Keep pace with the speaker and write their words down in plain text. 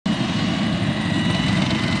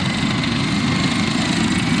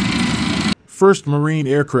1st Marine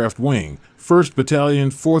Aircraft Wing, 1st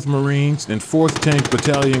Battalion, 4th Marines, and 4th Tank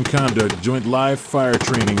Battalion conduct joint live fire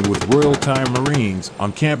training with Royal Thai Marines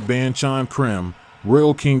on Camp Ban Chan Krem,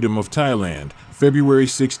 Royal Kingdom of Thailand, February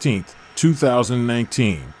 16,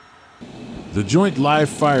 2019. The joint live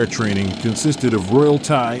fire training consisted of Royal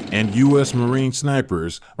Thai and U.S. Marine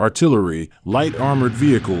snipers, artillery, light armored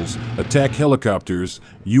vehicles, attack helicopters,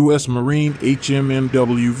 U.S. Marine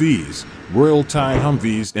HMMWVs, Royal Thai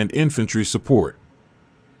Humvees, and infantry support.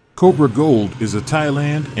 Cobra Gold is a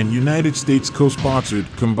Thailand and United States co-sponsored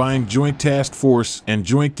combined joint task force and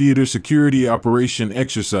joint theater security operation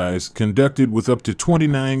exercise conducted with up to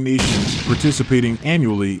 29 nations participating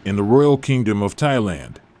annually in the Royal Kingdom of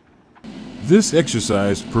Thailand. This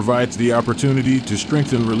exercise provides the opportunity to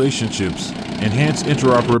strengthen relationships, enhance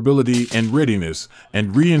interoperability and readiness,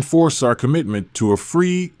 and reinforce our commitment to a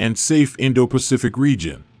free and safe Indo-Pacific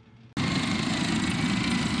region.